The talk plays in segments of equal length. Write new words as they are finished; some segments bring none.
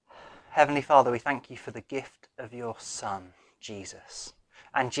Heavenly Father, we thank you for the gift of your Son, Jesus.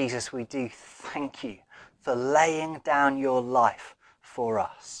 And Jesus, we do thank you for laying down your life for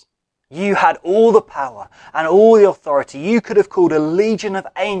us. You had all the power and all the authority. You could have called a legion of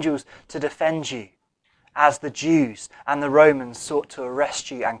angels to defend you as the Jews and the Romans sought to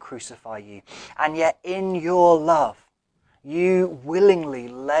arrest you and crucify you. And yet in your love, you willingly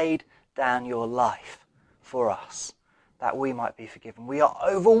laid down your life for us, that we might be forgiven. We are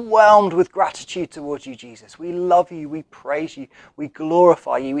overwhelmed with gratitude towards you, Jesus. We love you, we praise you, we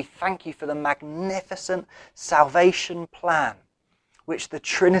glorify you. We thank you for the magnificent salvation plan which the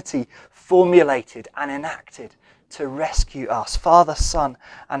Trinity formulated and enacted to rescue us. Father, Son,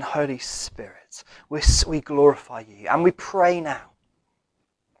 and Holy Spirit, we glorify you. And we pray now,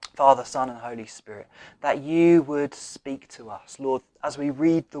 Father, Son, and Holy Spirit, that you would speak to us. Lord, as we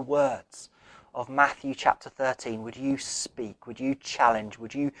read the words of Matthew chapter 13, would you speak, would you challenge,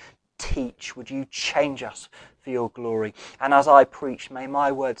 would you teach, would you change us for your glory? And as I preach, may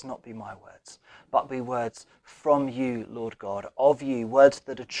my words not be my words, but be words from you, Lord God, of you, words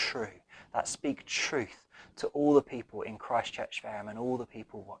that are true, that speak truth to all the people in Christchurch Fareham and all the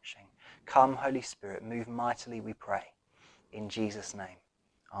people watching. Come, Holy Spirit, move mightily, we pray. In Jesus' name,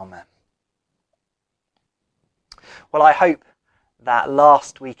 amen. Well, I hope that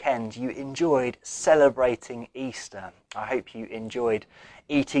last weekend you enjoyed celebrating Easter. I hope you enjoyed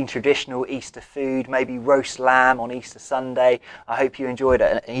eating traditional Easter food, maybe roast lamb on Easter Sunday. I hope you enjoyed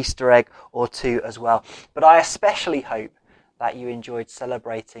an Easter egg or two as well. But I especially hope that you enjoyed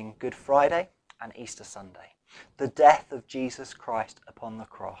celebrating Good Friday and Easter Sunday, the death of Jesus Christ upon the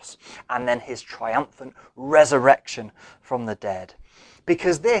cross, and then his triumphant resurrection from the dead.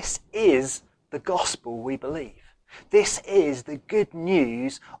 Because this is the gospel we believe. This is the good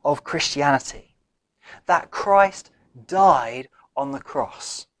news of Christianity, that Christ died on the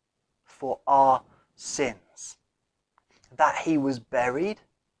cross for our sins, that he was buried,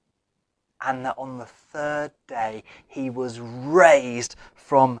 and that on the third day he was raised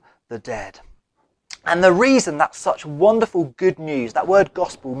from the dead. And the reason that's such wonderful good news, that word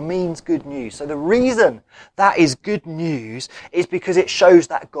gospel means good news. So the reason that is good news is because it shows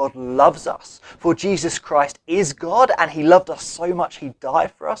that God loves us. For Jesus Christ is God, and he loved us so much he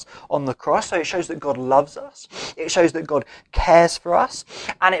died for us on the cross. So it shows that God loves us. It shows that God cares for us.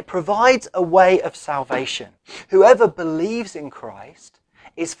 And it provides a way of salvation. Whoever believes in Christ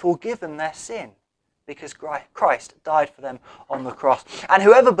is forgiven their sin, because Christ died for them on the cross. And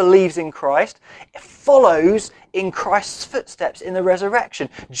whoever believes in Christ follows in Christ's footsteps in the resurrection.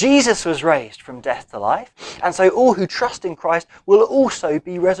 Jesus was raised from death to life, and so all who trust in Christ will also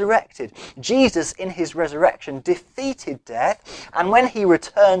be resurrected. Jesus, in his resurrection, defeated death, and when he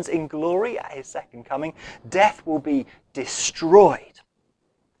returns in glory at his second coming, death will be destroyed.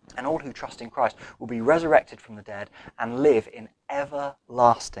 And all who trust in Christ will be resurrected from the dead and live in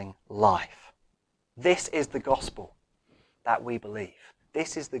everlasting life. This is the gospel that we believe.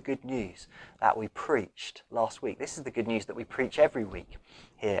 This is the good news that we preached last week. This is the good news that we preach every week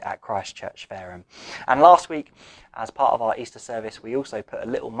here at Christchurch Fareham. And last week, as part of our Easter service, we also put a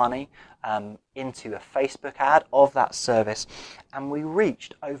little money into a Facebook ad of that service, and we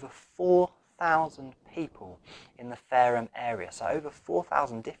reached over 4,000 people in the Fareham area. So over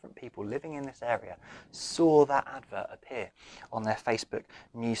 4,000 different people living in this area saw that advert appear on their Facebook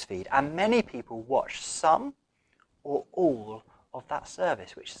newsfeed. And many people watched some or all of that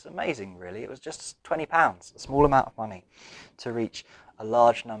service, which is amazing, really. It was just £20, a small amount of money, to reach a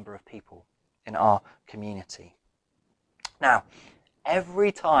large number of people in our community. Now,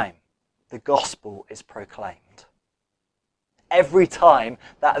 every time the gospel is proclaimed, every time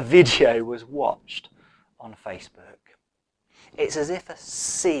that video was watched on Facebook, it's as if a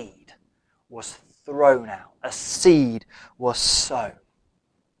seed was thrown out, a seed was sown.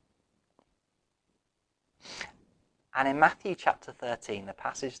 And in Matthew chapter 13, the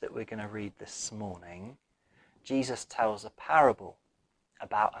passage that we're going to read this morning, Jesus tells a parable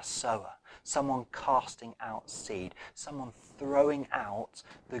about a sower, someone casting out seed, someone throwing out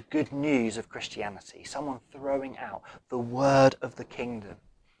the good news of Christianity, someone throwing out the word of the kingdom,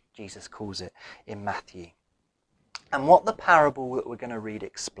 Jesus calls it in Matthew. And what the parable that we're going to read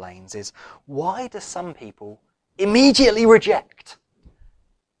explains is, why do some people immediately reject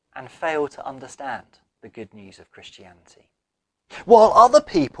and fail to understand the good news of Christianity, while other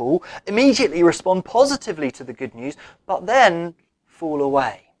people immediately respond positively to the good news, but then fall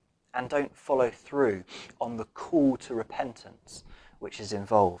away and don't follow through on the call to repentance which is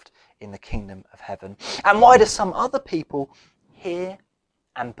involved in the kingdom of heaven? And why do some other people hear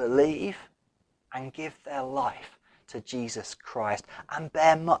and believe and give their life to Jesus Christ and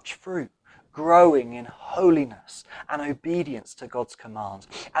bear much fruit, growing in holiness and obedience to God's commands,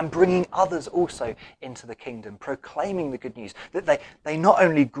 and bringing others also into the kingdom, proclaiming the good news, that they not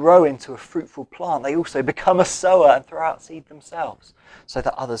only grow into a fruitful plant, they also become a sower and throw out seed themselves, so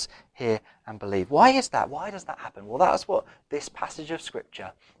that others hear and believe. Why is that? Why does that happen? Well, that's what this passage of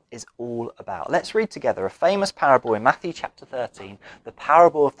Scripture is all about. Let's read together a famous parable in Matthew chapter 13, the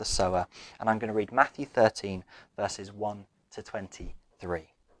parable of the sower, and I'm going to read Matthew 13, verses 1 to 23.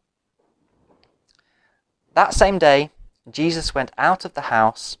 That same day, Jesus went out of the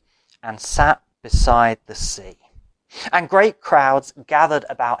house and sat beside the sea. And great crowds gathered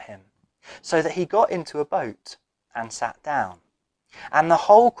about him, so that he got into a boat and sat down. And the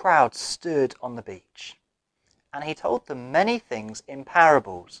whole crowd stood on the beach. And he told them many things in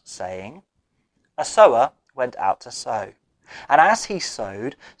parables, saying, A sower went out to sow. And as he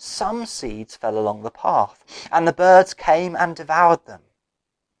sowed, some seeds fell along the path, and the birds came and devoured them.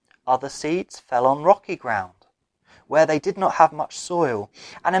 Other seeds fell on rocky ground, where they did not have much soil,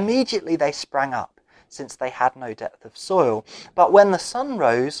 and immediately they sprang up, since they had no depth of soil. But when the sun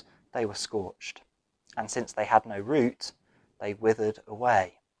rose, they were scorched, and since they had no root, they withered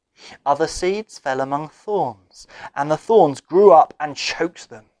away. Other seeds fell among thorns, and the thorns grew up and choked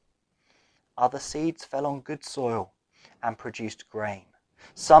them. Other seeds fell on good soil and produced grain,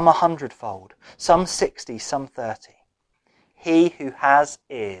 some 100-fold, some 60, some 30. He who has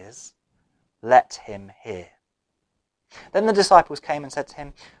ears, let him hear. Then the disciples came and said to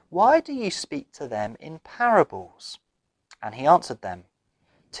him, Why do you speak to them in parables? And he answered them,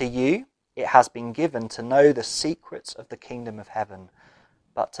 To you it has been given to know the secrets of the kingdom of heaven,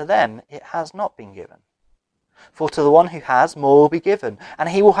 but to them it has not been given. For to the one who has, more will be given, and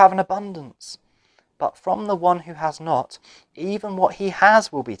he will have an abundance. But from the one who has not, even what he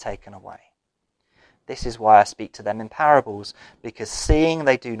has will be taken away. This is why I speak to them in parables, because seeing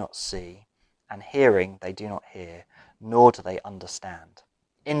they do not see, and hearing they do not hear, nor do they understand.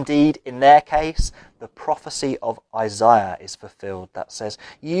 Indeed, in their case, the prophecy of Isaiah is fulfilled that says,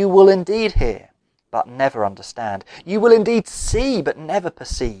 You will indeed hear, but never understand. You will indeed see, but never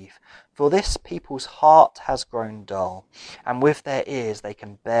perceive. For this people's heart has grown dull, and with their ears they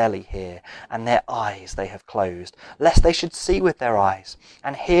can barely hear, and their eyes they have closed, lest they should see with their eyes,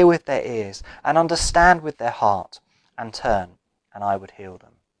 and hear with their ears, and understand with their heart, and turn, and I would heal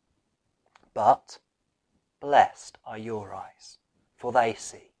them. But blessed are your eyes, for they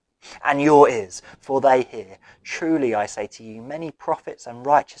see, and your ears, for they hear. Truly I say to you, many prophets and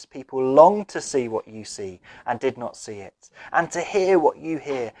righteous people longed to see what you see, and did not see it, and to hear what you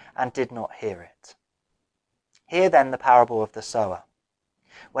hear, and did not hear it. Hear then the parable of the sower.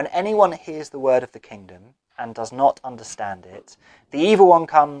 When anyone hears the word of the kingdom, and does not understand it, the evil one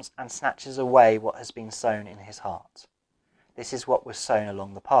comes and snatches away what has been sown in his heart. This is what was sown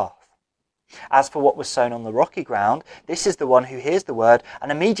along the path. As for what was sown on the rocky ground, this is the one who hears the word and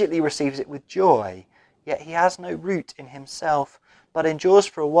immediately receives it with joy. Yet he has no root in himself, but endures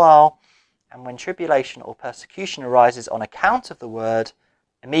for a while, and when tribulation or persecution arises on account of the word,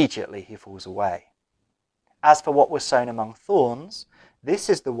 immediately he falls away. As for what was sown among thorns, this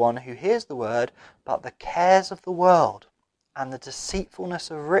is the one who hears the word, but the cares of the world and the deceitfulness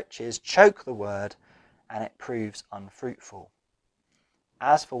of riches choke the word, and it proves unfruitful.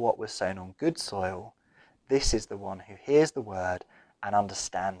 As for what was sown on good soil, this is the one who hears the word and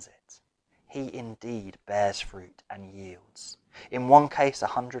understands it. He indeed bears fruit and yields, in one case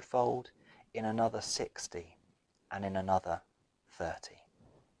 100-fold, in another 60, and in another 30.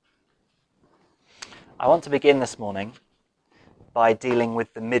 I want to begin this morning by dealing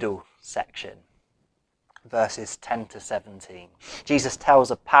with the middle section, verses 10 to 17. Jesus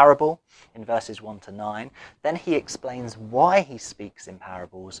tells a parable in verses 1 to 9. Then he explains why he speaks in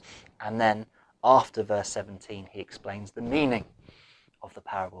parables. And then after verse 17, he explains the meaning of the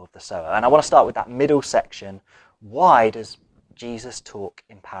parable of the sower. And I want to start with that middle section. Why does Jesus talk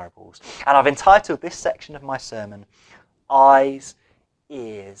in parables? And I've entitled this section of my sermon, Eyes,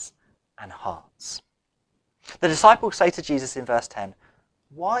 Ears, and Hearts. The disciples say to Jesus in verse 10,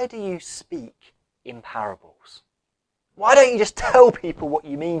 Why do you speak in parables? Why don't you just tell people what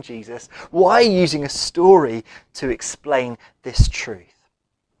you mean, Jesus? Why are you using a story to explain this truth?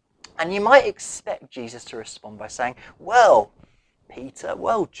 And you might expect Jesus to respond by saying, Well, Peter,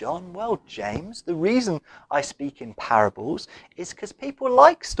 well, John, well, James, the reason I speak in parables is because people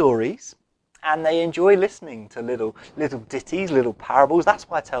like stories and they enjoy listening to little ditties, little parables. That's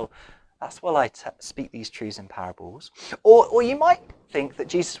why I speak these truths in parables. Or you might think that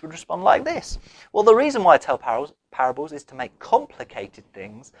Jesus would respond like this. Well, the reason why I tell parables is to make complicated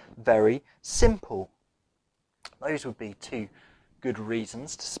things very simple. Those would be two good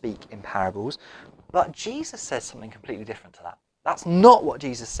reasons to speak in parables. But Jesus says something completely different to that. That's not what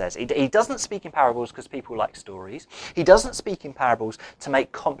Jesus says. He doesn't speak in parables because people like stories. He doesn't speak in parables to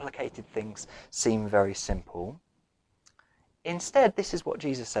make complicated things seem very simple. Instead, this is what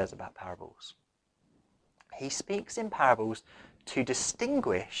Jesus says about parables. He speaks in parables to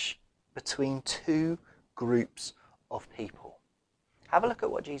distinguish between two groups of people. Have a look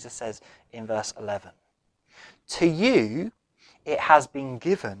at what Jesus says in verse 11. To you it has been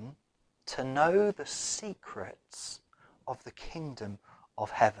given to know the secrets of the kingdom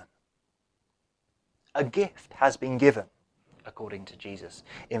of heaven. A gift has been given, according to Jesus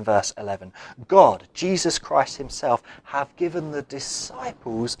in verse 11. God, Jesus Christ himself, have given the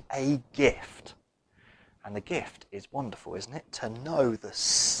disciples a gift. And the gift is wonderful, isn't it? To know the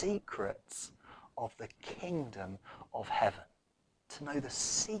secrets of the kingdom of heaven. To know the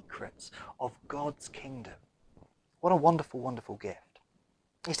secrets of God's kingdom. What a wonderful, wonderful gift.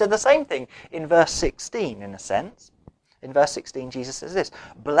 He said the same thing in verse 16, in a sense. In verse 16, Jesus says this,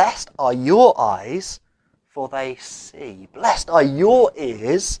 blessed are your eyes, for they see. Blessed are your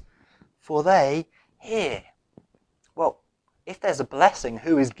ears, for they hear. Well, if there's a blessing,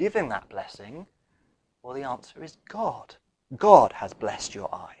 who is giving that blessing? Well, the answer is God. God has blessed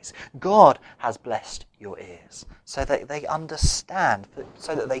your eyes. God has blessed your ears, so that they understand,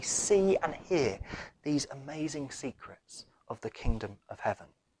 so that they see and hear these amazing secrets of the kingdom of heaven.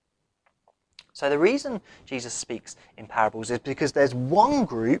 So the reason Jesus speaks in parables is because there's one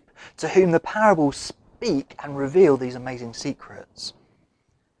group to whom the parables speak and reveal these amazing secrets.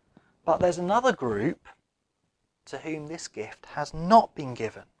 But there's another group to whom this gift has not been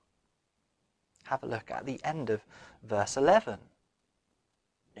given. Have a look at the end of verse 11.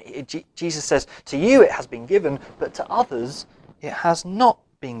 Jesus says, to you it has been given, but to others it has not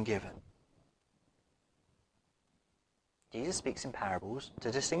been given. Jesus speaks in parables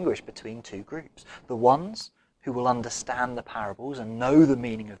to distinguish between two groups. The ones who will understand the parables and know the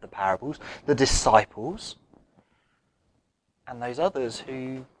meaning of the parables, the disciples, and those others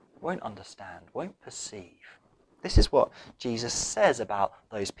who won't understand, won't perceive. This is what Jesus says about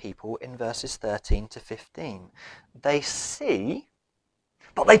those people in verses 13 to 15. They see,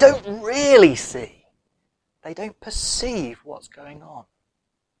 but they don't really see. They don't perceive what's going on.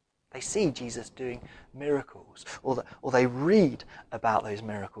 They see Jesus doing miracles, or they read about those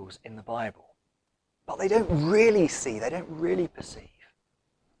miracles in the Bible. But they don't really see, they don't really perceive.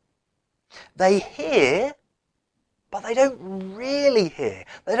 They hear, but they don't really hear.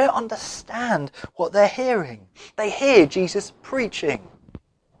 They don't understand what they're hearing. They hear Jesus preaching.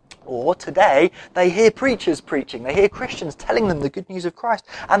 Or today, they hear preachers preaching. They hear Christians telling them the good news of Christ.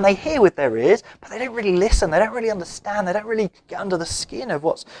 And they hear with their ears, but they don't really listen. They don't really understand. They don't really get under the skin of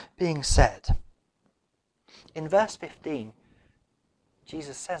what's being said. In verse 15,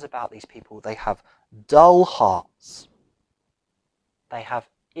 Jesus says about these people, they have dull hearts. They have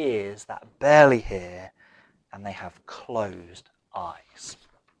ears that barely hear, and they have closed eyes.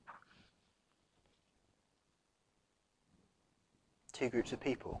 Two groups of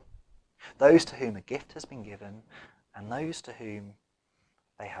people. Those to whom a gift has been given, and those to whom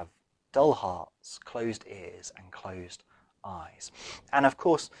they have dull hearts, closed ears, and closed eyes. And of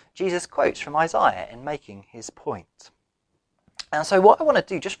course, Jesus quotes from Isaiah in making his point. And so what I want to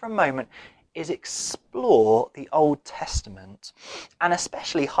do just for a moment is explore the Old Testament, and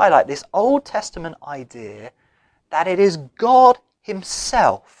especially highlight this Old Testament idea that it is God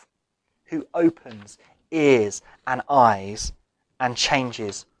himself who opens ears and eyes and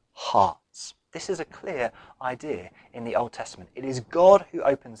changes hearts. This is a clear idea in the Old Testament. It is God who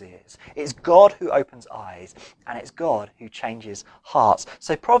opens ears, it's God who opens eyes, and it's God who changes hearts.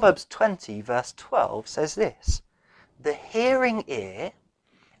 So Proverbs 20 verse 12 says this, the hearing ear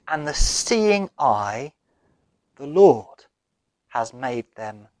and the seeing eye, the Lord has made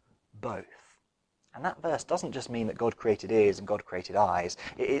them both. And that verse doesn't just mean that God created ears and God created eyes.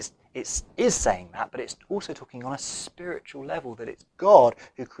 It is saying that, but it's also talking on a spiritual level, that it's God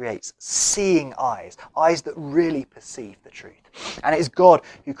who creates seeing eyes, eyes that really perceive the truth. And it's God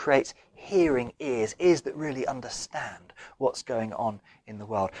who creates hearing ears, ears that really understand what's going on in the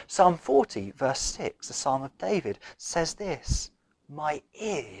world. Psalm 40 verse 6, the Psalm of David, says this, my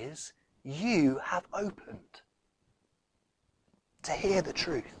ears you have opened to hear the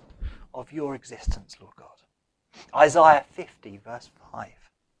truth of your existence, Lord God. Isaiah 50 verse 5.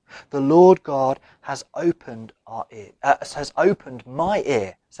 The Lord God has opened has opened my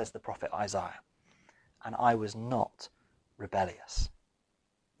ear, says the prophet Isaiah, and I was not rebellious.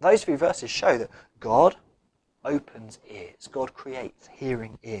 Those few verses show that God opens ears. God creates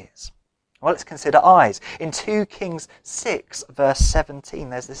hearing ears. Well, let's consider eyes. In 2 Kings 6, verse 17,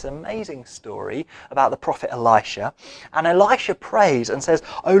 there's this amazing story about the prophet Elisha. And Elisha prays and says,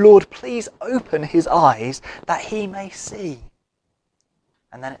 "O Lord, please open his eyes that he may see."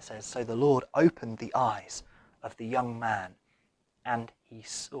 And then it says, "So the Lord opened the eyes of the young man, and he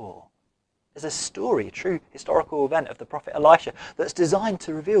saw." There's a story, a true historical event of the prophet Elisha that's designed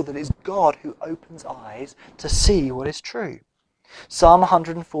to reveal that it's God who opens eyes to see what is true. Psalm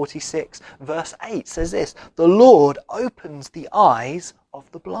 146 verse 8 says this, "The Lord opens the eyes of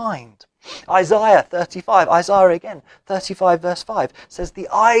the blind." Isaiah 35 verse 5 says, "The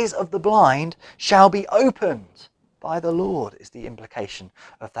eyes of the blind shall be opened by the Lord," is the implication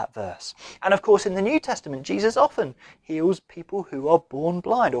of that verse. And of course in the New Testament, Jesus often heals people who are born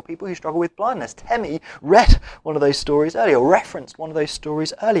blind or people who struggle with blindness. Temi read one of those stories earlier, or referenced one of those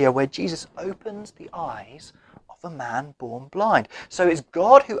stories earlier, where Jesus opens the eyes of a man born blind. So it's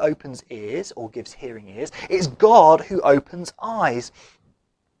God who opens ears, or gives hearing ears. It's God who opens eyes.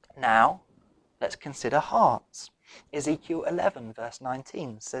 Now, let's consider hearts. Ezekiel 11 verse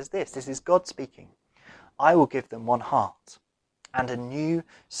 19 says this. This is God speaking. "I will give them one heart, and a new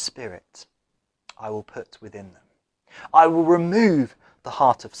spirit I will put within them. I will remove the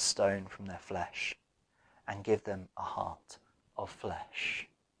heart of stone from their flesh, and give them a heart of flesh."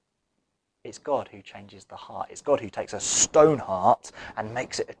 It's God who changes the heart. It's God who takes a stone heart and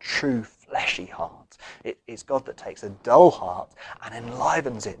makes it a true fleshy heart. It's God that takes a dull heart and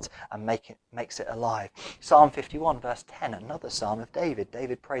enlivens it and makes it alive. Psalm 51 verse 10, another psalm of David.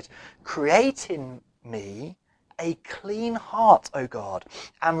 David prays, "Create in me a clean heart, O God,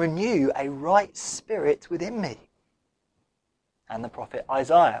 and renew a right spirit within me." And the prophet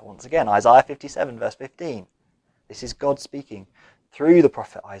Isaiah, once again, Isaiah 57 verse 15. This is God speaking through the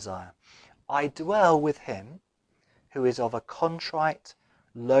prophet Isaiah. "I dwell with him who is of a contrite,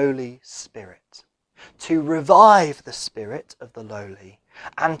 lowly spirit, to revive the spirit of the lowly,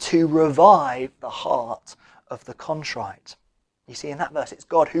 and to revive the heart of the contrite." You see, in that verse, it's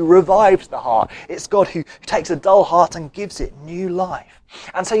God who revives the heart. It's God who takes a dull heart and gives it new life.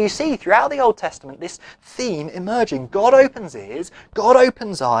 And so you see throughout the Old Testament this theme emerging. God opens ears, God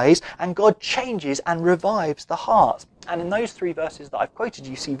opens eyes, and God changes and revives the heart. And in those 3 verses that I've quoted,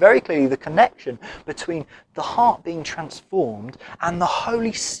 you see very clearly the connection between the heart being transformed and the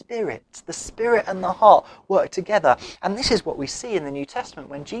Holy Spirit. The Spirit and the heart work together. And this is what we see in the New Testament.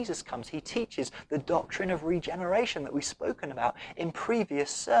 When Jesus comes, he teaches the doctrine of regeneration that we've spoken about in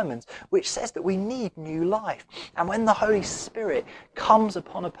previous sermons, which says that we need new life. And when the Holy Spirit comes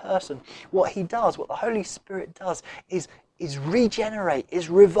upon a person, what the Holy Spirit does is regenerate, is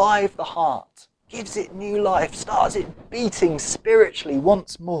revive the heart. Gives it new life, starts it beating spiritually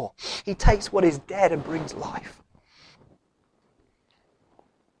once more. He takes what is dead and brings life.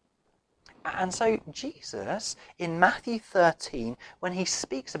 And so Jesus, in Matthew 13, when he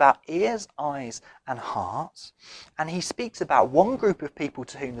speaks about ears, eyes, and hearts, and he speaks about one group of people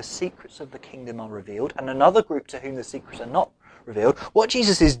to whom the secrets of the kingdom are revealed, and another group to whom the secrets are not revealed, what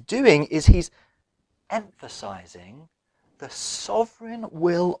Jesus is doing is he's emphasizing the sovereign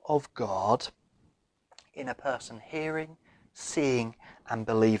will of God in a person hearing, seeing, and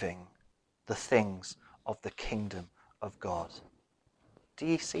believing the things of the kingdom of God. Do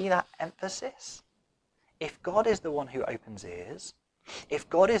you see that emphasis? If God is the one who opens ears, if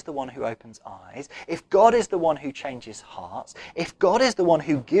God is the one who opens eyes, if God is the one who changes hearts, if God is the one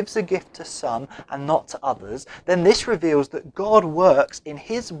who gives a gift to some and not to others, then this reveals that God works in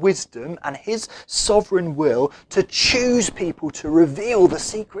his wisdom and his sovereign will to choose people to reveal the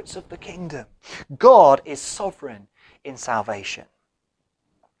secrets of the kingdom. God is sovereign in salvation.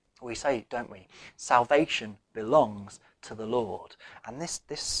 We say, don't we? Salvation belongs to the Lord. And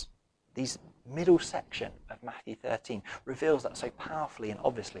these middle section of Matthew 13 reveals that so powerfully and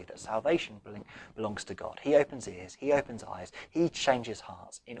obviously, that salvation belongs to God. He opens ears, he opens eyes, he changes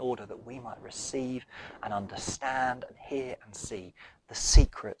hearts in order that we might receive and understand and hear and see the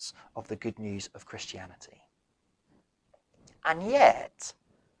secrets of the good news of Christianity. And yet,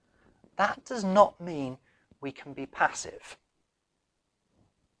 that does not mean we can be passive.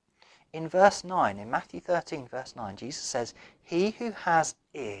 In verse 9, in Matthew 13 verse 9, Jesus says, "He who has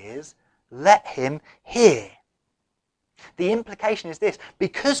ears, let him hear." The implication is this: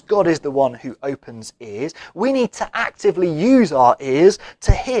 because God is the one who opens ears, we need to actively use our ears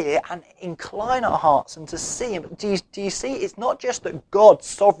to hear and incline our hearts and to see. Do you see? It's not just that God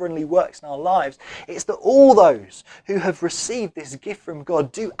sovereignly works in our lives, it's that all those who have received this gift from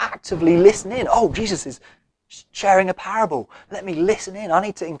God do actively listen in. Oh, Jesus sharing a parable. Let me listen in. I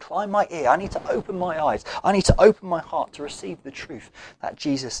need to incline my ear. I need to open my eyes. I need to open my heart to receive the truth that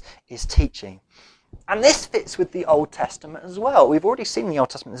Jesus is teaching. And this fits with the Old Testament as well. We've already seen in the Old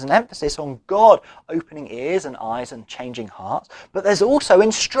Testament there's an emphasis on God opening ears and eyes and changing hearts. But there's also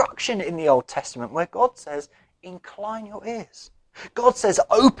instruction in the Old Testament where God says, incline your ears. God says,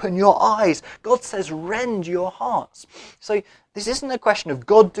 open your eyes. God says, rend your hearts. So this isn't a question of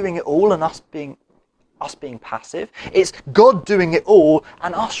God doing it all and us being passive. It's God doing it all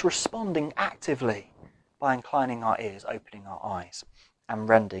and us responding actively by inclining our ears, opening our eyes, and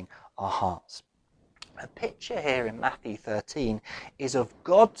rending our hearts. A picture here in Matthew 13 is of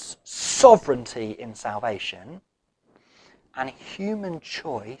God's sovereignty in salvation and human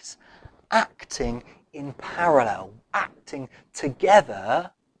choice acting in parallel, acting together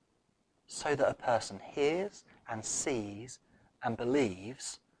so that a person hears and sees and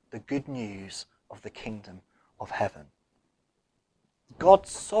believes the good news of the kingdom of heaven. God's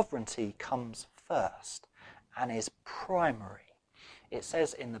sovereignty comes first and is primary. It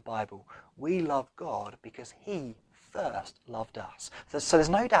says in the Bible, we love God because he first loved us. So there's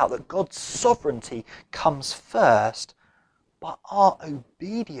no doubt that God's sovereignty comes first, but our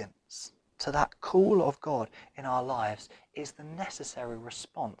obedience to that call of God in our lives is the necessary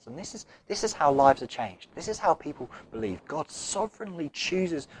response. And this is how lives are changed. This is how people believe. God sovereignly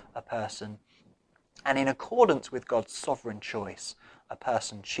chooses a person, and in accordance with God's sovereign choice, a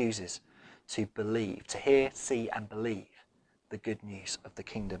person chooses to believe, to hear, see, and believe the good news of the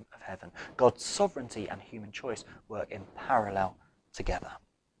kingdom of heaven. God's sovereignty and human choice work in parallel together.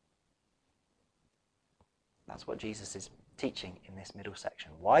 That's what Jesus is teaching in this middle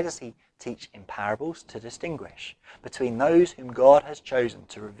section. Why does he teach in parables? To distinguish between those whom God has chosen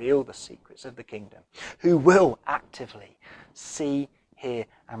to reveal the secrets of the kingdom, who will actively see, hear,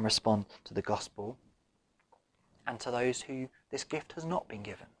 and respond to the gospel, and to those who this gift has not been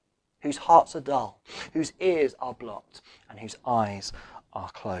given, whose hearts are dull, whose ears are blocked, and whose eyes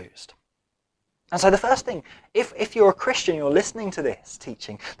are closed. And so the first thing, if you're a Christian, you're listening to this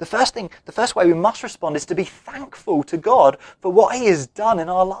teaching, the first way we must respond is to be thankful to God for what he has done in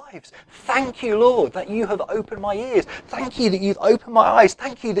our lives. Thank you, Lord, that you have opened my ears. Thank you that you've opened my eyes.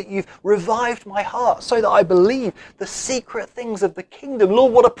 Thank you that you've revived my heart so that I believe the secret things of the kingdom.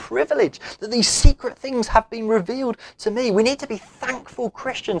 Lord, what a privilege that these secret things have been revealed to me. We need to be thankful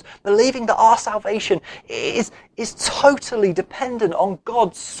Christians, believing that our salvation is totally dependent on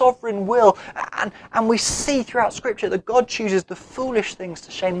God's sovereign will. And we see throughout Scripture that God chooses the foolish things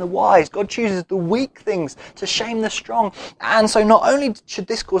to shame the wise. God chooses the weak things to shame the strong. And so not only should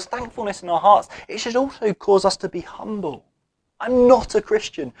this cause thankfulness in our hearts, it should also cause us to be humble. I'm not a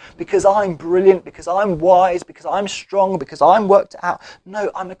Christian because I'm brilliant, because I'm wise, because I'm strong, because I'm worked it out. No,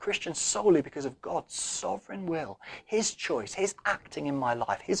 I'm a Christian solely because of God's sovereign will, his choice, his acting in my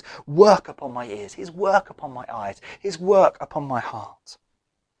life, his work upon my ears, his work upon my eyes, his work upon my heart.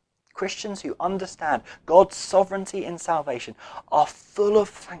 Christians who understand God's sovereignty in salvation are full of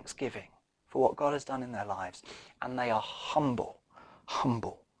thanksgiving for what God has done in their lives, and they are humble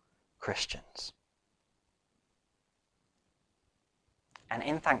Christians. And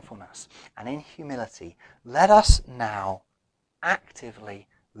in thankfulness and in humility, let us now actively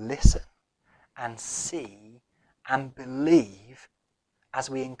listen and see and believe as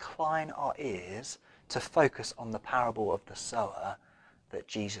we incline our ears to focus on the parable of the sower that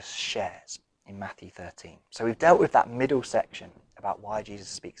Jesus shares in Matthew 13. So we've dealt with that middle section about why Jesus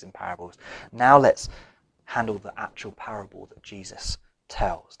speaks in parables. Now let's handle the actual parable that Jesus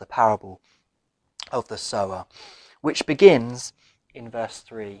tells, the parable of the sower, which begins in verse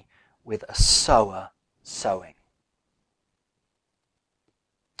 3 with a sower sowing.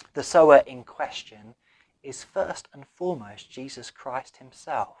 The sower in question is first and foremost Jesus Christ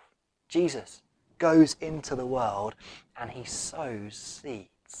himself. Jesus goes into the world and he sows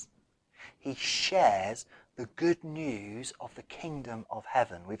seeds. He shares the good news of the kingdom of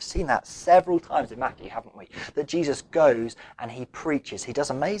heaven. We've seen that several times in Matthew, haven't we? That Jesus goes and he preaches. He does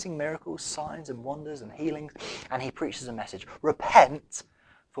amazing miracles, signs and wonders and healings, and he preaches a message. Repent,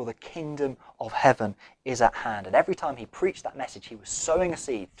 for the kingdom of heaven is at hand. And every time he preached that message, he was sowing a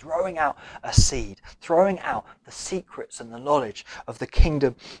seed, throwing out a seed, throwing out the secrets and the knowledge of the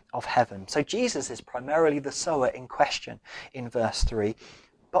kingdom of heaven. So Jesus is primarily the sower in question in verse 3.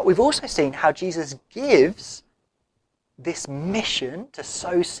 But we've also seen how Jesus gives this mission to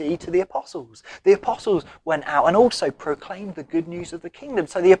sow seed to the apostles. The apostles went out and also proclaimed the good news of the kingdom.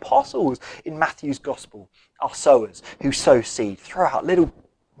 So the apostles in Matthew's gospel are sowers who sow seed, throw out little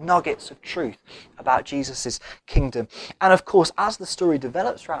nuggets of truth about Jesus' kingdom. And of course, as the story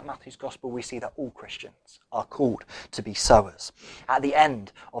develops throughout Matthew's Gospel, we see that all Christians are called to be sowers. At the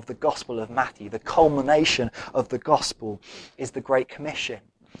end of the Gospel of Matthew, the culmination of the Gospel is the Great Commission,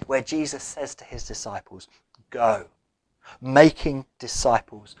 where Jesus says to his disciples, "Go, making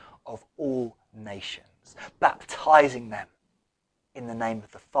disciples of all nations, baptizing them in the name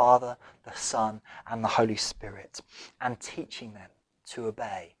of the Father, the Son, and the Holy Spirit, and teaching them to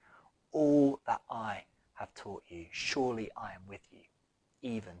obey all that I have taught you. Surely I am with you,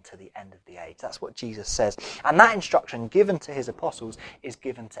 even to the end of the age." That's what Jesus says. And that instruction given to his apostles is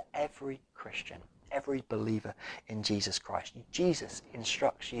given to every Christian, every believer in Jesus Christ. Jesus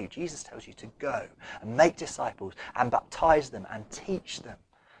instructs you. Jesus tells you to go and make disciples and baptize them and teach them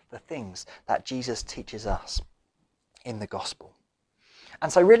the things that Jesus teaches us in the gospel.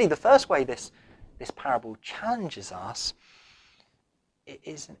 And so really the first way this parable challenges us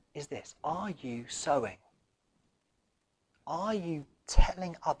is this: are you sowing? Are you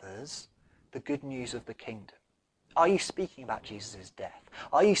telling others the good news of the kingdom? Are you speaking about Jesus' death?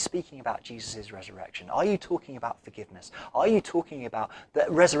 Are you speaking about Jesus' resurrection? Are you talking about forgiveness? Are you talking about the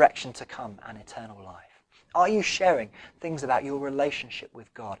resurrection to come and eternal life? Are you sharing things about your relationship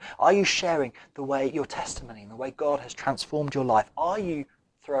with God? Are you sharing the way, your testimony and the way God has transformed your life? Are you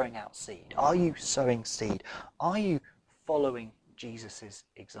throwing out seed? Are you sowing seed? Are you following Jesus'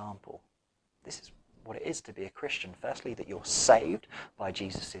 example? This is what it is to be a Christian. Firstly, that you're saved by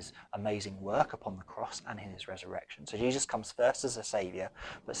Jesus' amazing work upon the cross and in his resurrection. So Jesus comes first as a saviour,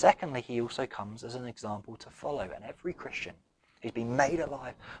 but secondly, he also comes as an example to follow. And every Christian who's been made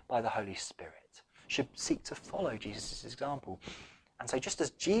alive by the Holy Spirit should seek to follow Jesus' example. And so just as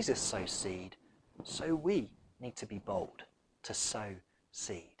Jesus sows seed, so we need to be bold to sow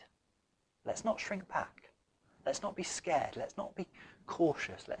seed. Let's not shrink back. Let's not be scared. Let's not be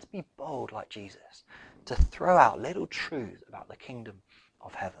cautious. Let's be bold like Jesus to throw out little truths about the kingdom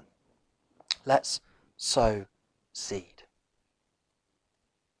of heaven. Let's sow seed.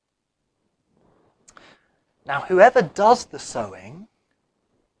 Now, whoever does the sowing,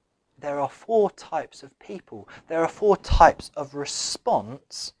 there are 4 types of people. There are 4 types of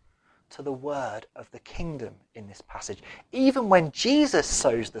response to the word of the kingdom in this passage. Even when Jesus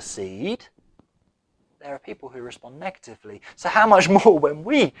sows the seed, there are people who respond negatively. So how much more when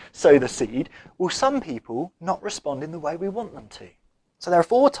we sow the seed will some people not respond in the way we want them to? So there are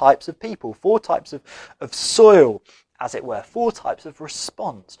 4 types of people, 4 types of soil, as it were, 4 types of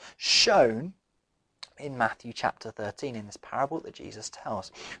response shown in Matthew chapter 13 in this parable that Jesus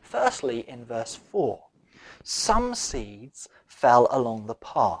tells. Firstly, in verse 4, some seeds fell along the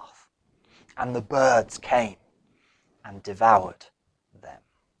path, and the birds came and devoured them.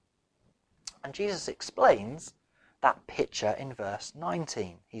 And Jesus explains that picture in verse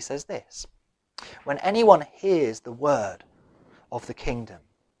 19. He says this: "When anyone hears the word of the kingdom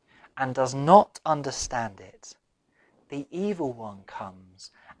and does not understand it, the evil one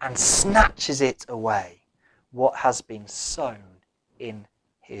comes and snatches it away, what has been sown in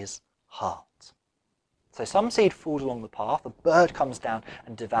his heart." So some seed falls along the path, a bird comes down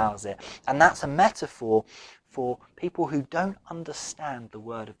and devours it. And that's a metaphor for people who don't understand the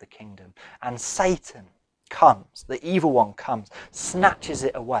word of the kingdom. And Satan comes, the evil one comes, snatches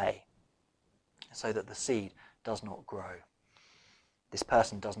it away so that the seed does not grow. This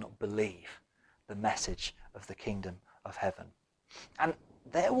person does not believe the message of the kingdom of heaven. And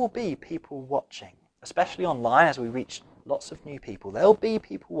there will be people watching, especially online as we reach lots of new people. There will be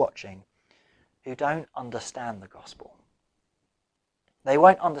people watching who don't understand the gospel. They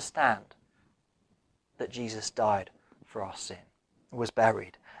won't understand that Jesus died for our sin, was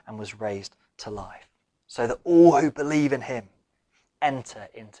buried, and was raised to life, so that all who believe in him enter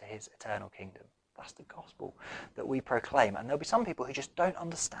into his eternal kingdom. That's the gospel that we proclaim. And there'll be some people who just don't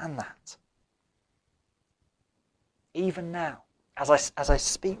understand that. Even now, as I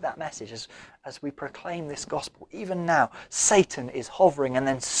speak that message, as we proclaim this gospel, even now, Satan is hovering and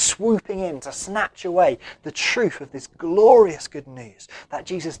then swooping in to snatch away the truth of this glorious good news that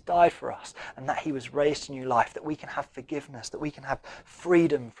Jesus died for us and that he was raised to new life, that we can have forgiveness, that we can have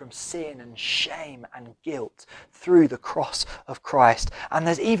freedom from sin and shame and guilt through the cross of Christ. And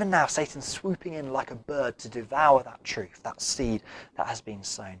there's even now Satan swooping in like a bird to devour that truth, that seed that has been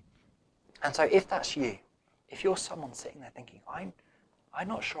sown. And so if that's you, if you're someone sitting there thinking, I'm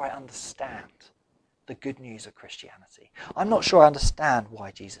not sure I understand the good news of Christianity. I'm not sure I understand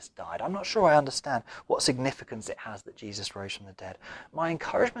why Jesus died. I'm not sure I understand what significance it has that Jesus rose from the dead. My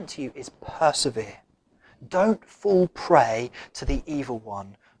encouragement to you is persevere. Don't fall prey to the evil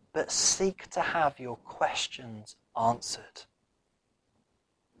one, but seek to have your questions answered.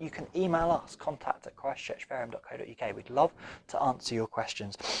 you can email us, contact@christchurchfareham.co.uk. We'd love to answer your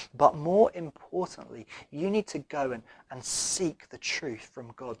questions. But more importantly, you need to go and seek the truth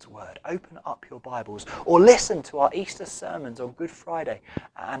from God's word. Open up your Bibles or listen to our Easter sermons on Good Friday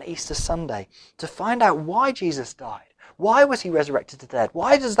and Easter Sunday to find out why Jesus died. Why was he resurrected to the dead?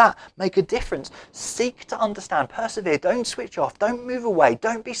 Why does that make a difference? Seek to understand, persevere, don't switch off, don't move away,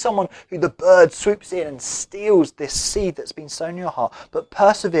 don't be someone who the bird swoops in and steals this seed that's been sown in your heart, but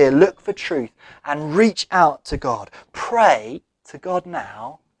persevere, look for truth and reach out to God. Pray to God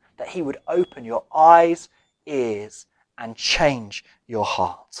now that he would open your eyes, ears and change your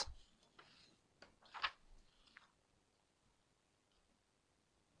heart.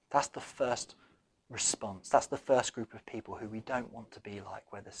 That's the first response. That's the first group of people who we don't want to be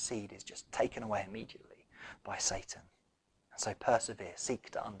like, where the seed is just taken away immediately by Satan. And so persevere, seek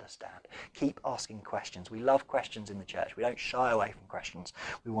to understand, keep asking questions. We love questions in the church. We don't shy away from questions.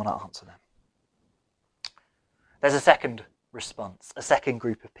 We want to answer them. There's a second response, a second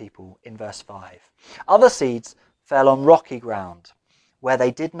group of people in verse 5. Other seeds fell on rocky ground, where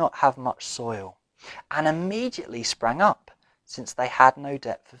they did not have much soil, and immediately sprang up, since they had no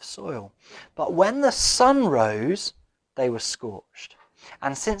depth of soil. But when the sun rose, they were scorched.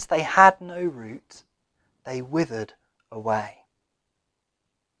 And since they had no root, they withered away.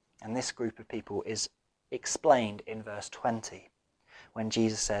 And this group of people is explained in verse 20, when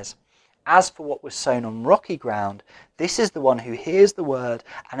Jesus says, "As for what was sown on rocky ground, this is the one who hears the word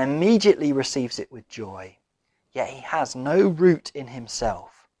and immediately receives it with joy. Yet he has no root in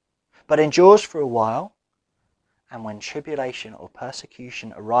himself, but endures for a while. And when tribulation or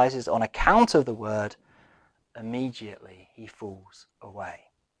persecution arises on account of the word, immediately he falls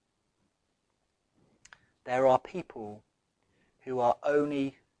away." There are people who are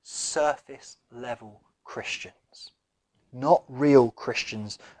only surface level Christians, not real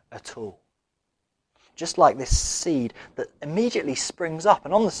Christians at all. Just like this seed that immediately springs up,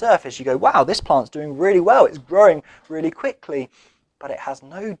 and on the surface you go, wow, this plant's doing really well, it's growing really quickly. But it has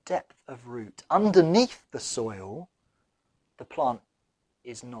no depth of root. Underneath the soil, the plant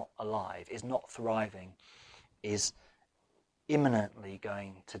is not alive, is not thriving, is imminently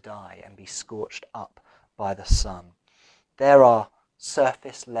going to die and be scorched up by the sun. There are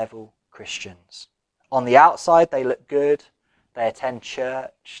surface level Christians. On the outside, they look good. They attend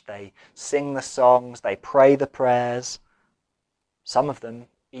church, they sing the songs, they pray the prayers. Some of them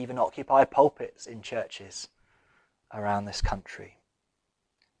even occupy pulpits in churches around this country.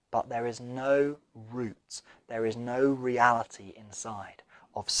 But there is no root, there is no reality inside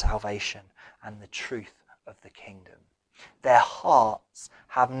of salvation and the truth of the kingdom. Their hearts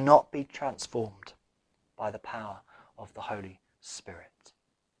have not been transformed by the power of the Holy Spirit.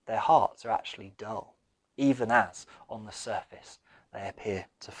 Their hearts are actually dull, even as on the surface they appear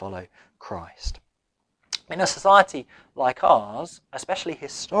to follow Christ. In a society like ours, especially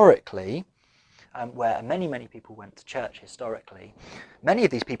historically, where many people went to church historically, many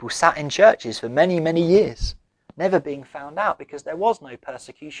of these people sat in churches for many years, never being found out because there was no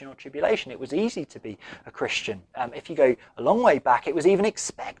persecution or tribulation. It was easy to be a Christian. If you go a long way back, it was even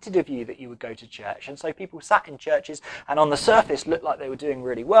expected of you that you would go to church. And so people sat in churches and on the surface looked like they were doing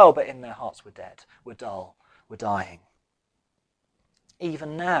really well, but in their hearts were dead, were dull, were dying.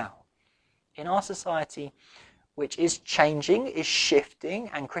 Even now, in our society, which is changing, is shifting,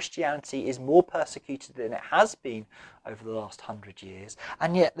 and Christianity is more persecuted than it has been over the last 100 years.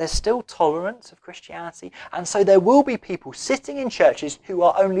 And yet there's still tolerance of Christianity, and so there will be people sitting in churches who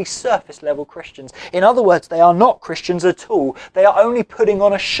are only surface level Christians. In other words, they are not Christians at all. They are only putting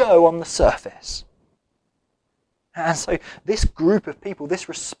on a show on the surface. And so this group of people, this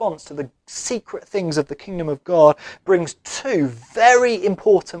response to the secret things of the kingdom of God, brings two very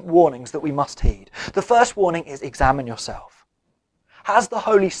important warnings that we must heed. The first warning is examine yourself. Has the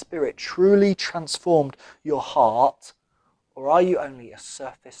Holy Spirit truly transformed your heart, or are you only a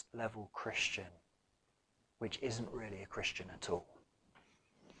surface level Christian, which isn't really a Christian at all?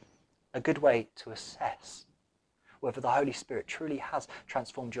 A good way to assess whether the Holy Spirit truly has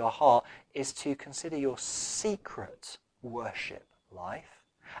transformed your heart is to consider your secret worship life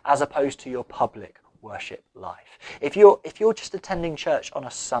as opposed to your public worship life. If you're just attending church on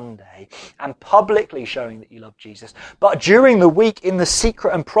a Sunday and publicly showing that you love Jesus, but during the week in the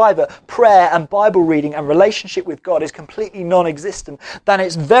secret and private prayer and Bible reading and relationship with God is completely non-existent, then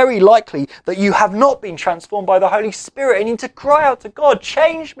it's very likely that you have not been transformed by the Holy Spirit. You need to cry out to God,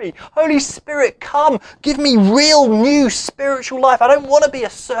 change me. Holy Spirit, come. Give me real new spiritual life. I don't want to be a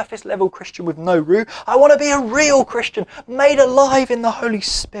surface level Christian with no root. I want to be a real Christian made alive in the Holy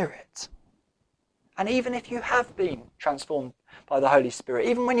Spirit. And even if you have been transformed by the Holy Spirit.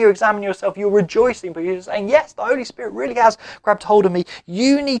 Even when you examine yourself, you're rejoicing, but you're saying, yes, the Holy Spirit really has grabbed hold of me.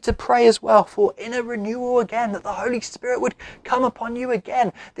 You need to pray as well for inner renewal again, that the Holy Spirit would come upon you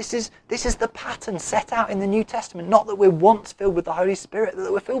again. This is the pattern set out in the New Testament. Not that we're once filled with the Holy Spirit,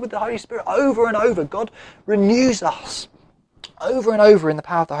 that we're filled with the Holy Spirit over and over. God renews us over and over in the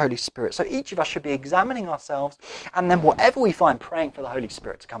power of the Holy Spirit. So each of us should be examining ourselves, and then whatever we find, praying for the Holy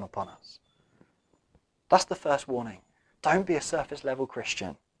Spirit to come upon us. That's the first warning. Don't be a surface level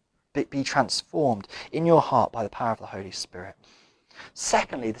Christian. Be transformed in your heart by the power of the Holy Spirit.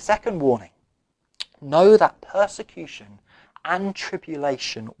 Secondly, the second warning, know that persecution and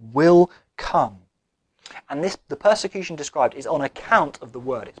tribulation will come. And the persecution described is on account of the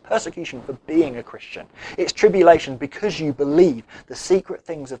word. It's persecution for being a Christian. It's tribulation because you believe the secret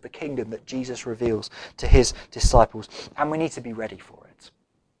things of the kingdom that Jesus reveals to his disciples. And we need to be ready for it.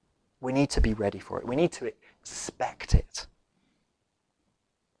 We need to be ready for it. We need to expect it.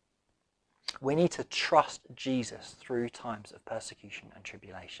 We need to trust Jesus through times of persecution and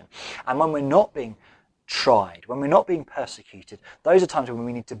tribulation. And when we're not being tried, when we're not being persecuted, those are times when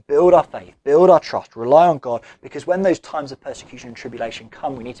we need to build our faith, build our trust, rely on God, because when those times of persecution and tribulation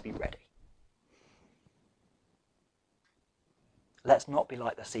come, we need to be ready. Let's not be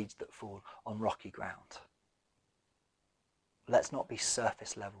like the seeds that fall on rocky ground. Let's not be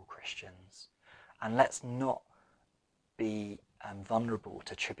surface level Christians, and let's not be vulnerable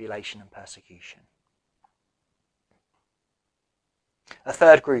to tribulation and persecution. A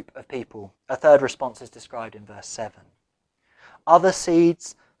third group of people, a third response is described in verse 7. Other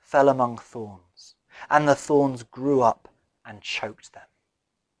seeds fell among thorns, and the thorns grew up and choked them.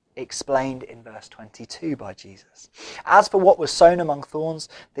 Explained in verse 22 by Jesus. As for what was sown among thorns,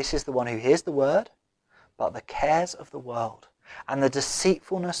 this is the one who hears the word, but the cares of the world and the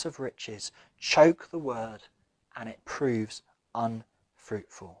deceitfulness of riches choke the word, and it proves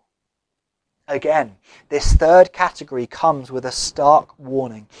unfruitful. Again, this third category comes with a stark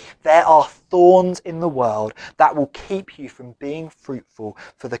warning. There are thorns in the world that will keep you from being fruitful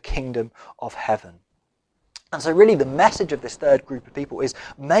for the kingdom of heaven. And so really the message of this third group of people is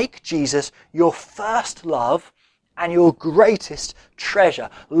make Jesus your first love and your greatest treasure.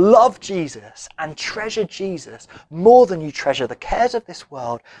 Love Jesus and treasure Jesus more than you treasure the cares of this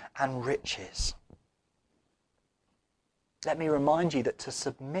world and riches. Let me remind you that to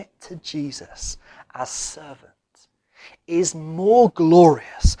submit to Jesus as servant is more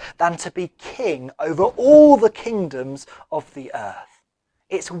glorious than to be king over all the kingdoms of the earth.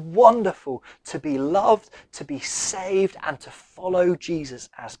 It's wonderful to be loved, to be saved, and to follow Jesus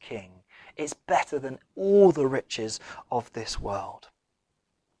as king. It's better than all the riches of this world.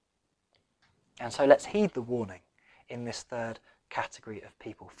 And so let's heed the warning in this third category of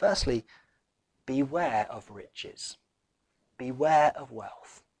people. Firstly, beware of riches. Beware of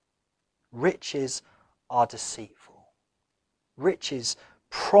wealth. Riches are deceitful. Riches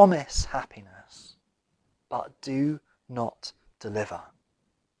promise happiness, but do not deliver.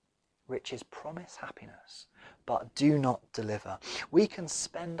 Riches promise happiness, but do not deliver. We can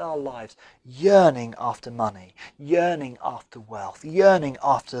spend our lives yearning after money, yearning after wealth, yearning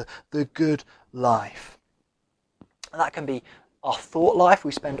after the good life. And that can be our thought life.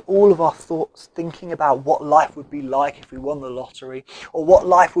 We spend all of our thoughts thinking about what life would be like if we won the lottery, or what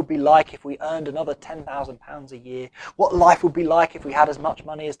life would be like if we earned another £10,000 a year, what life would be like if we had as much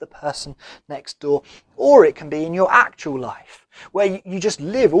money as the person next door. Or it can be in your actual life, where you just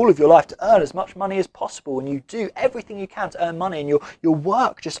live all of your life to earn as much money as possible, and you do everything you can to earn money, and your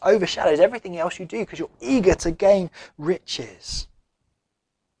work just overshadows everything else you do because you're eager to gain riches.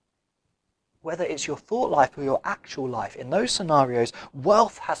 Whether it's your thought life or your actual life, in those scenarios,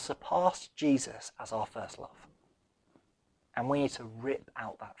 wealth has surpassed Jesus as our first love. And we need to rip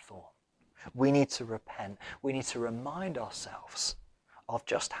out that thought. We need to repent. We need to remind ourselves of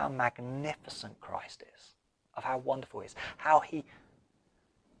just how magnificent Christ is, of how wonderful he is, how he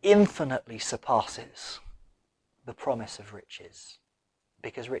infinitely surpasses the promise of riches,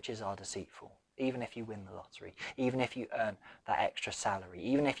 because riches are deceitful. Even if you win the lottery, even if you earn that extra salary,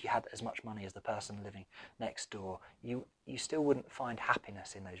 even if you had as much money as the person living next door, you still wouldn't find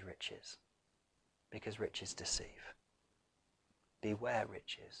happiness in those riches, because riches deceive. Beware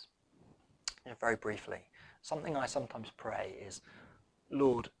riches. Very briefly, something I sometimes pray is,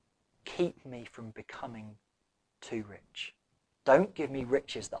 Lord, keep me from becoming too rich. Don't give me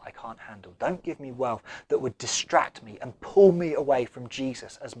riches that I can't handle. Don't give me wealth that would distract me and pull me away from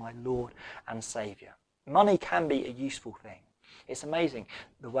Jesus as my Lord and Saviour. Money can be a useful thing. It's amazing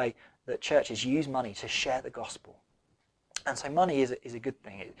the way that churches use money to share the gospel. And so money is a good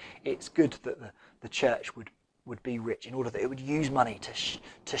thing. It's good that the church would would be rich, in order that it would use money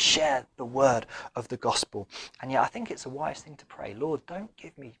to share the word of the gospel. And yet I think it's a wise thing to pray, Lord, don't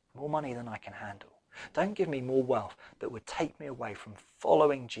give me more money than I can handle. Don't give me more wealth that would take me away from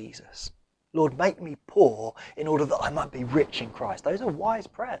following Jesus. Lord, make me poor in order that I might be rich in Christ. Those are wise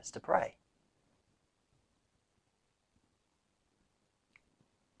prayers to pray.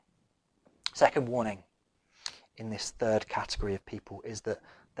 Second warning in this third category of people is that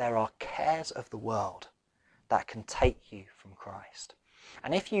there are cares of the world that can take you from Christ.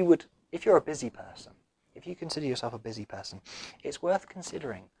 And if you're a busy person, if you consider yourself a busy person, it's worth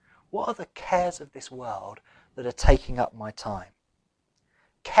considering, what are the cares of this world that are taking up my time?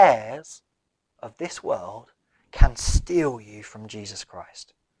 Cares of this world can steal you from Jesus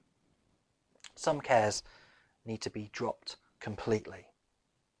Christ. Some cares need to be dropped completely.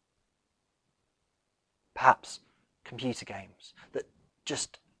 Perhaps computer games that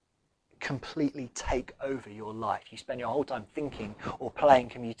just completely take over your life. You spend your whole time thinking or playing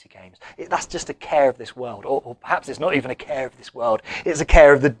computer games. That's just a care of this world. Or perhaps it's not even a care of this world. It's a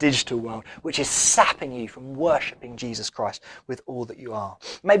care of the digital world, which is sapping you from worshipping Jesus Christ with all that you are.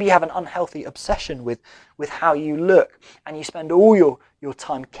 Maybe you have an unhealthy obsession with how you look, and you spend all your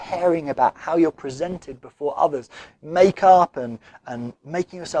time caring about how you're presented before others. Makeup and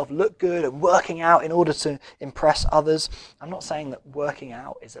making yourself look good and working out in order to impress others. I'm not saying that working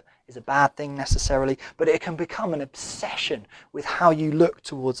out is a bad thing necessarily, but it can become an obsession with how you look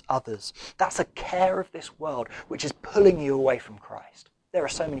towards others. That's a care of this world which is pulling you away from Christ. There are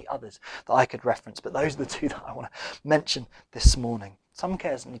so many others that I could reference, but those are the two that I want to mention this morning. Some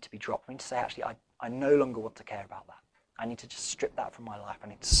cares need to be dropped. We need to say, actually, I no longer want to care about that. I need to just strip that from my life. I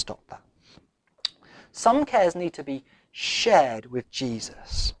need to stop that. Some cares need to be shared with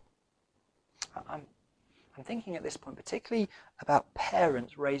Jesus. I'm thinking at this point particularly about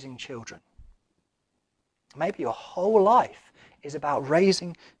parents raising children. Maybe your whole life is about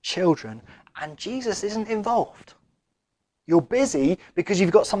raising children and Jesus isn't involved. You're busy because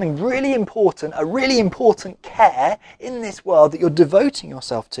you've got something really important, a really important care in this world that you're devoting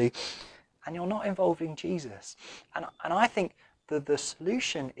yourself to, and you're not involving Jesus. And I think that the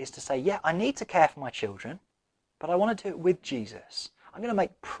solution is to say, yeah, I need to care for my children, but I want to do it with Jesus. I'm going to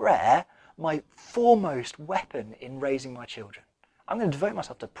make prayer my foremost weapon in raising my children. I'm going to devote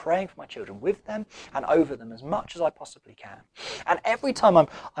myself to praying for my children, with them and over them as much as I possibly can. And every time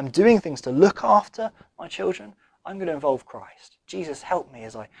I'm doing things to look after my children, I'm going to involve Christ. Jesus, help me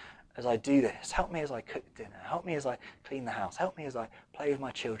as I do this. Help me as I cook dinner. Help me as I clean the house. Help me as I play with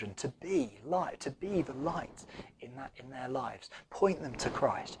my children to be light, to be the light in their lives. Point them to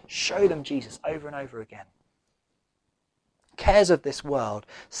Christ. Show them Jesus over and over again. Cares of this world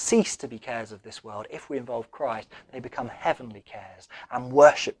cease to be cares of this world. If we involve Christ, they become heavenly cares and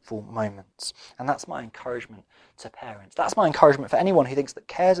worshipful moments. And that's my encouragement to parents. That's my encouragement for anyone who thinks that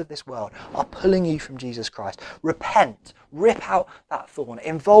cares of this world are pulling you from Jesus Christ. Repent, rip out that thorn,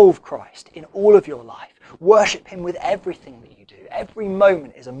 involve Christ in all of your life. Worship him with everything that you do. Every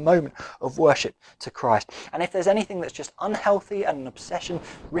moment is a moment of worship to Christ. And if there's anything that's just unhealthy and an obsession,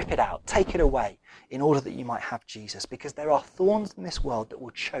 rip it out, take it away in order that you might have Jesus, because there are thorns in this world that will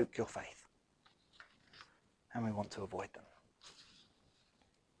choke your faith. And we want to avoid them.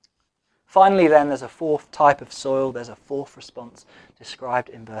 Finally then, there's a fourth type of soil, there's a fourth response described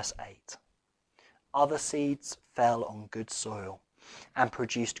in verse 8. Other seeds fell on good soil and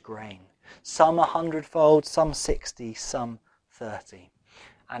produced grain, some 100-fold, some 60, some 30.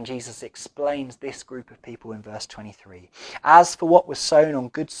 And Jesus explains this group of people in verse 23. As for what was sown on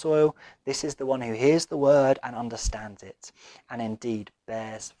good soil, this is the one who hears the word and understands it, and indeed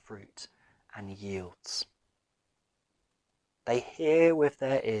bears fruit and yields. They hear with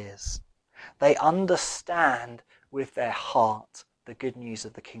their ears. They understand with their heart the good news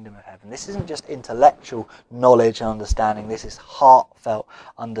of the kingdom of heaven. This isn't just intellectual knowledge and understanding. This is heartfelt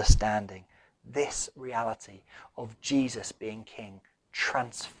understanding. This reality of Jesus being king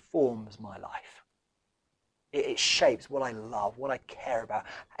transforms my life. It shapes what I love, what I care about,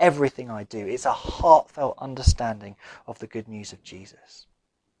 everything I do. It's a heartfelt understanding of the good news of Jesus.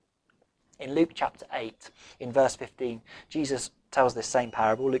 In Luke chapter 8, in verse 15, Jesus tells this same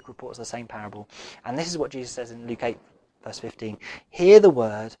parable. Luke reports the same parable. And this is what Jesus says in Luke 8, verse 15. Hear the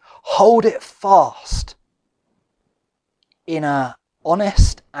word, hold it fast in an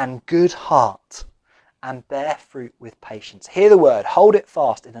honest and good heart, and bear fruit with patience. Hear the word, hold it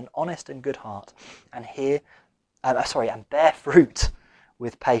fast in an honest and good heart, and bear fruit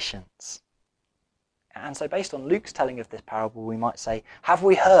with patience. And so based on Luke's telling of this parable, we might say, have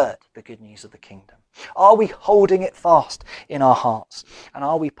we heard the good news of the kingdom? Are we holding it fast in our hearts? And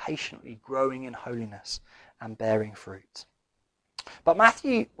are we patiently growing in holiness and bearing fruit. But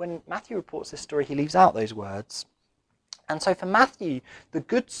when Matthew reports this story, he leaves out those words. And so for Matthew, the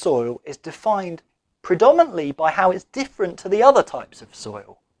good soil is defined predominantly by how it's different to the other types of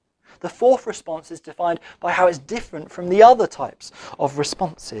soil. The fourth response is defined by how it's different from the other types of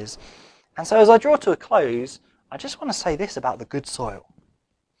responses. And so as I draw to a close, I just want to say this about the good soil.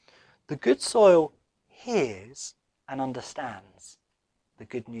 The good soil hears and understands the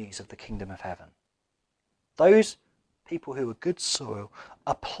good news of the kingdom of heaven. Those people who are good soil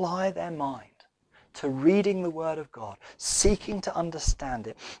apply their mind to reading the word of God, seeking to understand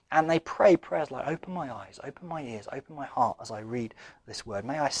it, and they pray prayers like, open my eyes, open my ears, open my heart as I read this word.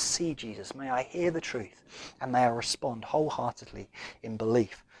 May I see Jesus, may I hear the truth, and may I respond wholeheartedly in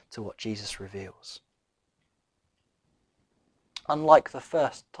belief to what Jesus reveals. Unlike the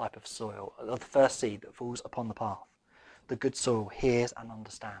first type of soil, or the first seed that falls upon the path, the good soil hears and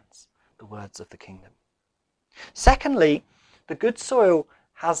understands the words of the kingdom. Secondly, the good soil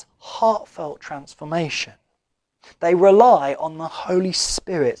has heartfelt transformation. They rely on the Holy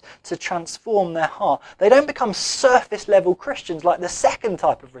Spirit to transform their heart. They don't become surface level Christians like the second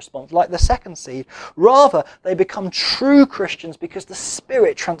type of response, like the second seed. Rather, they become true Christians because the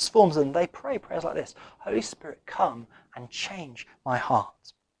Spirit transforms them. They pray prayers like this: Holy Spirit, come and change my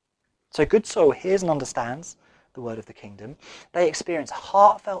heart. So good soil hears and understands the word of the kingdom. They experience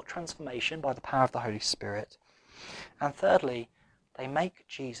heartfelt transformation by the power of the Holy Spirit. And thirdly, they make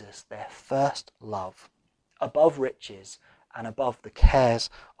Jesus their first love, above riches and above the cares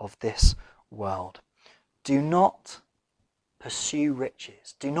of this world. Do not pursue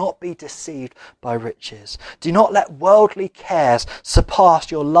riches. Do not be deceived by riches. Do not let worldly cares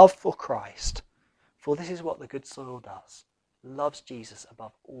surpass your love for Christ. For this is what the good soil does. Loves Jesus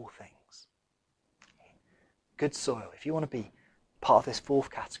above all things. Good soil, if you want to be part of this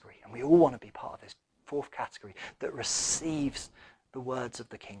fourth category, and we all want to be part of this fourth category that receives the words of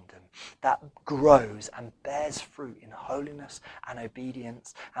the kingdom, that grows and bears fruit in holiness and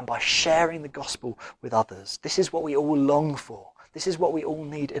obedience, and by sharing the gospel with others. This is what we all long for. This is what we all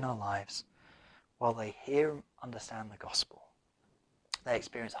need in our lives. While they hear and understand the gospel, they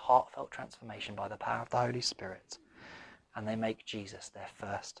experience heartfelt transformation by the power of the Holy Spirit, and they make Jesus their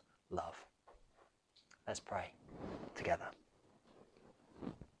first love. Let's pray together.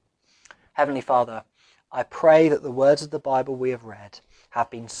 Heavenly Father, I pray that the words of the Bible we have read have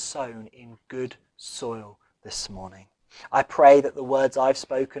been sown in good soil this morning. I pray that the words I've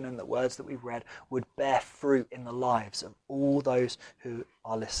spoken and the words that we've read would bear fruit in the lives of all those who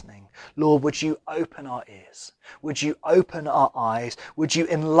are listening. Lord, would you open our ears? Would you open our eyes? Would you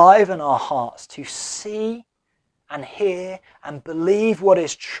enliven our hearts to see and hear and believe what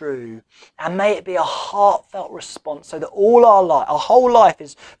is true, and may it be a heartfelt response so that all our whole life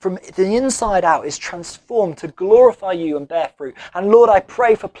is from the inside out is transformed to glorify you and bear fruit. And Lord, I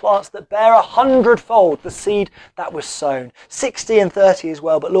pray for plants that bear 100-fold the seed that was sown, 60 and 30 as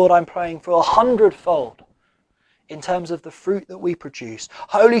well, but Lord, I'm praying for 100-fold in terms of the fruit that we produce.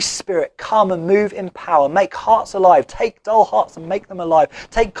 Holy Spirit, come and move in power. Make hearts alive. Take dull hearts and make them alive.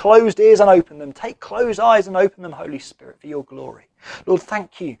 Take closed ears and open them. Take closed eyes and open them, Holy Spirit, for your glory. Lord,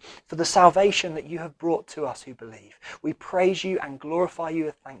 thank you for the salvation that you have brought to us who believe. We praise you and glorify you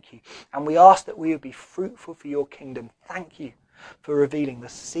and thank you. And we ask that we would be fruitful for your kingdom. Thank you for revealing the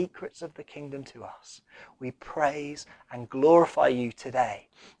secrets of the kingdom to us. We praise and glorify you today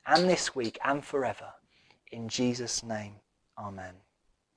and this week and forever. In Jesus' name, amen.